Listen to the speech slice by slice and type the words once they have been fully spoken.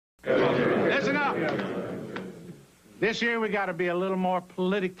This year we got to be a little more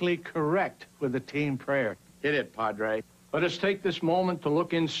politically correct with the team prayer. Hit it, Padre. Let us take this moment to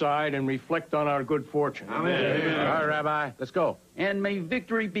look inside and reflect on our good fortune. Amen. All right, Rabbi, let's go. And may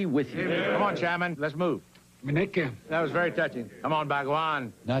victory be with you. Amen. Come on, Chairman, let's move. That was very touching. Come on,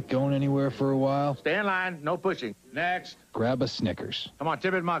 Bhagwan. Not going anywhere for a while? Stay in line, no pushing. Next. Grab a Snickers. Come on,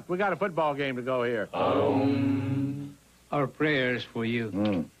 Tibbet Monk, we got a football game to go here. Our prayers for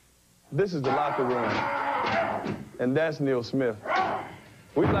you. This is the locker room, and that's Neil Smith.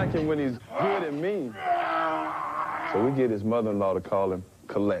 We like him when he's good and mean. So we get his mother-in-law to call him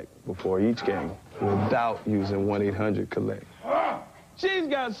collect before each game without using 1-800-COLLECT. She's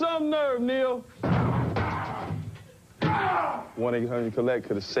got some nerve, Neil. 1-800-COLLECT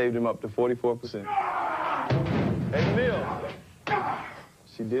could have saved him up to 44%. Hey, Neil,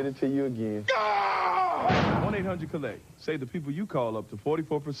 she did it to you again. 1-800-COLLECT. Save the people you call up to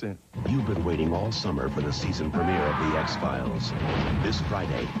 44%. You've been waiting all summer for the season premiere of The X-Files. This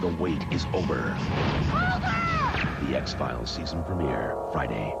Friday, the wait is over. The X-Files season premiere,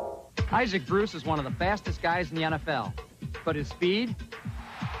 Friday. Isaac Bruce is one of the fastest guys in the NFL, but his speed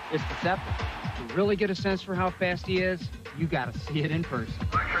is deceptive. To really get a sense for how fast he is, you got to see it in person.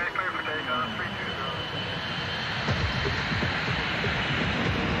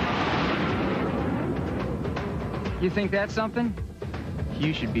 You think that's something?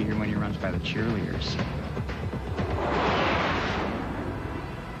 You should be here when he runs by the cheerleaders.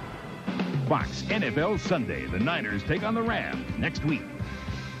 Fox NFL Sunday. The Niners take on the Rams next week.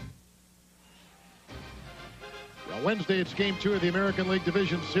 Well, Wednesday, it's Game 2 of the American League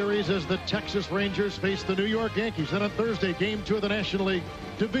Division Series as the Texas Rangers face the New York Yankees. Then on Thursday, Game 2 of the National League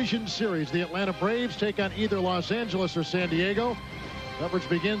Division Series. The Atlanta Braves take on either Los Angeles or San Diego. Coverage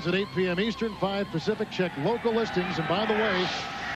begins at 8 p.m. Eastern, 5 Pacific. Check local listings. And by the way,